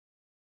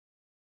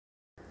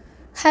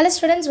Hello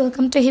students,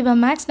 welcome to Hiba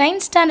Maths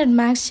 9th Standard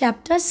Maths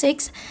Chapter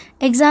 6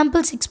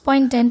 Example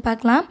 6.10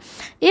 பார்க்கலாம்.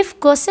 If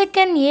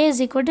cosecant A is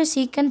equal to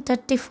secant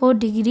 34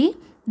 degree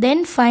then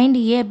find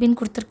A அப்படின்னு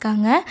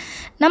கொடுத்துருக்காங்க.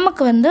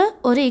 நமக்கு வந்து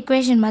ஒரு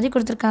equation மாதிரி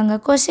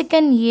கொடுத்துருக்காங்க.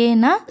 Cosecant A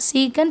னா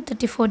secant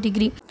 34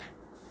 degree.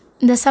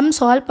 இந்த சம்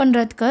சால்வ்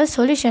பண்ணுறதுக்கு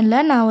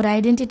சொல்யூஷனில் நான் ஒரு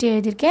ஐடென்டிட்டி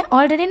எழுதியிருக்கேன்.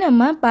 ஆல்ரெடி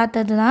நம்ம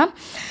பார்த்தது தான்.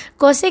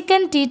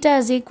 Cosecant theta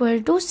is equal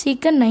to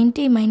சீக்கன்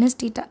 90 மைனஸ்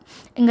தீட்டா.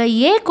 இங்கே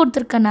ஏ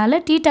கொடுத்துருக்கனால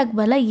தீட்டாக்கு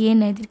பதிலாக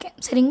ஏன்னு எழுதியிருக்கேன்.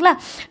 சரிங்களா?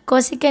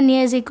 Cosecant A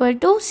is equal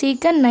to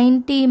சீக்கன்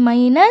 90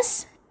 மைனஸ்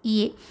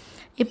ஏ.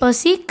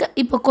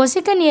 இப்போ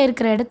கொசெகண்ட் ஏ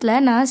இருக்கிற இடத்துல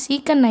நான்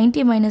சீக்கன்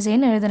 90 மைனஸ்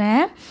ஏன்னு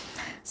எழுதுகிறேன்.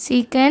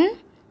 சீக்கன்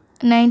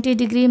 90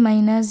 degree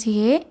minus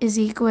A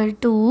is equal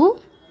to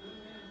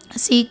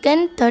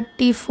சீக்கன்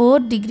 34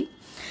 டிகிரி.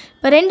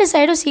 இப்போ ரெண்டு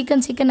சைடும்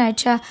சீக்கன்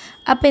ஆயிடுச்சா?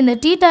 அப்போ இந்த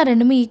தீட்டா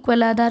ரெண்டுமே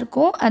ஈக்குவலாக தான்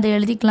இருக்கும். அதை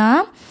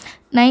எழுதிக்கலாம்.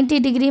 90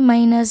 degree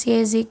minus A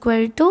is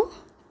equal to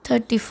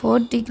 34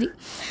 degree.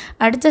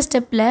 அடுத்த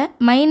ஸ்டெப்பில்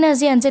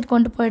மைனஸ் ஏ அன்சைட்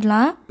கொண்டு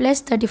போயிடலாம்.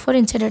 ப்ளஸ் 34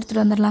 இன்சைட்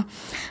எடுத்துகிட்டு வந்துடலாம்.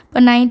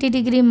 இப்போ 90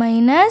 degree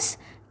minus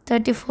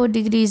 34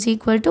 degree is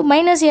equal to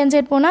minus ஏ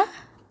அன்சைட் போனால்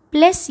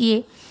ப்ளஸ் ஏ.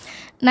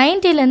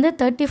 90லேருந்து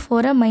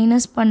 34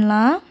 மைனஸ்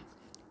பண்ணலாம்.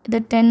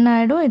 இது 10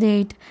 ஆகிடும், இது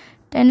 8.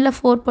 10ல்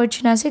 4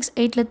 போயிடுச்சுன்னா 6,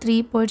 8ல் 3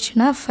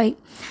 போயிடுச்சுன்னா 5.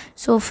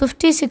 ஸோ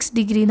 56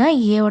 டிகிரி தான்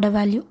ஏவோட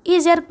வேல்யூ.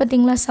 ஈஸியாக இருக்குது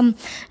பார்த்தீங்களா சம்.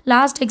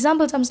 லாஸ்ட்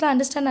எக்ஸாம்பிள் சம்ஸ்லாம்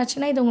அண்டர்ஸ்டாண்ட்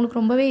ஆச்சுன்னா இது உங்களுக்கு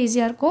ரொம்பவே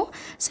ஈஸியாக இருக்கும்.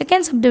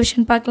 செகண்ட்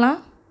சப்டிவிஷன் பார்க்கலாம்.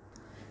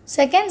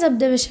 செகண்ட்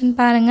சப்டிவிஷன்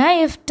பாருங்கள்.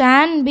 If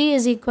tan b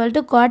is equal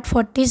to cot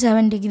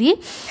 47 degree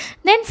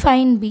then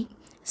find b.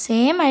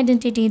 Same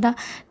identity தான்.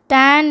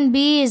 tan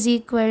b is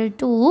equal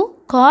to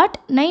cot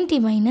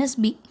 90 minus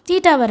b.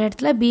 Theta வர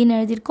இடத்துல பின்னு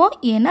எழுதியிருக்கோம்.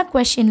 ஏன்னா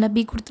கொஷினில்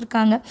பி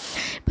கொடுத்துருக்காங்க.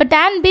 இப்போ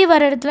tan b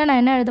வர இடத்துல நான்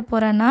என்ன எழுத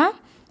போகிறேன்னா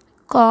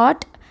cot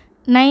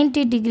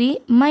 90 degree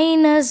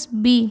minus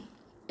b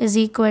is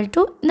equal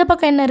to இந்த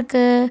பக்கம் என்ன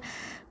இருக்குது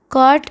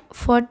cot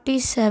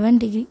 47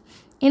 டிகிரி.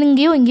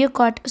 இங்கேயும்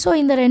cot. ஸோ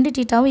இந்த ரெண்டு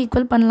தீட்டாவும்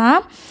ஈக்குவல் பண்ணலாம்.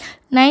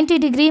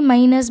 90 degree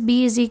minus b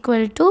is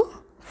equal to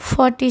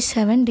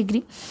 47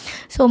 degree.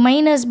 So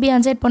minus b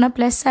அன்சைட் போனால்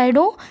ப்ளஸ்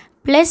ஆகிடும்.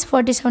 ப்ளஸ்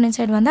 47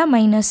 இன்சைட் வந்தால்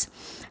minus.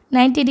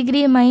 90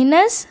 degree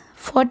minus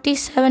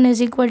 47 is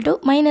equal to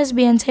minus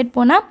b அன்சைட்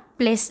போனால்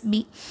ப்ளஸ்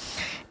b.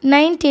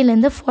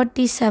 90லேருந்து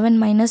 47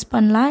 மைனஸ்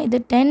பண்ணலாம். இது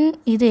 10,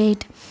 இது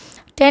 8.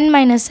 10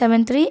 minus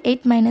 7 3,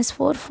 8 minus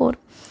 4 4.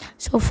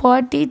 So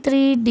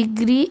 43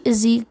 degree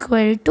is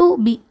equal to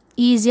b.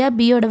 ஈஸியாக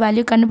பியோட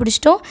value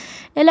கண்டுபிடிச்சிட்டோம்.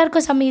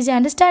 எல்லாருக்கும் சம் ஈஸியாக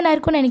அண்டர்ஸ்டாண்ட்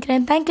ஆயிருக்கும்னு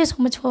நினைக்கிறேன். தேங்க்யூ ஸோ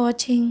மச் ஃபார்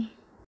வாட்சிங்.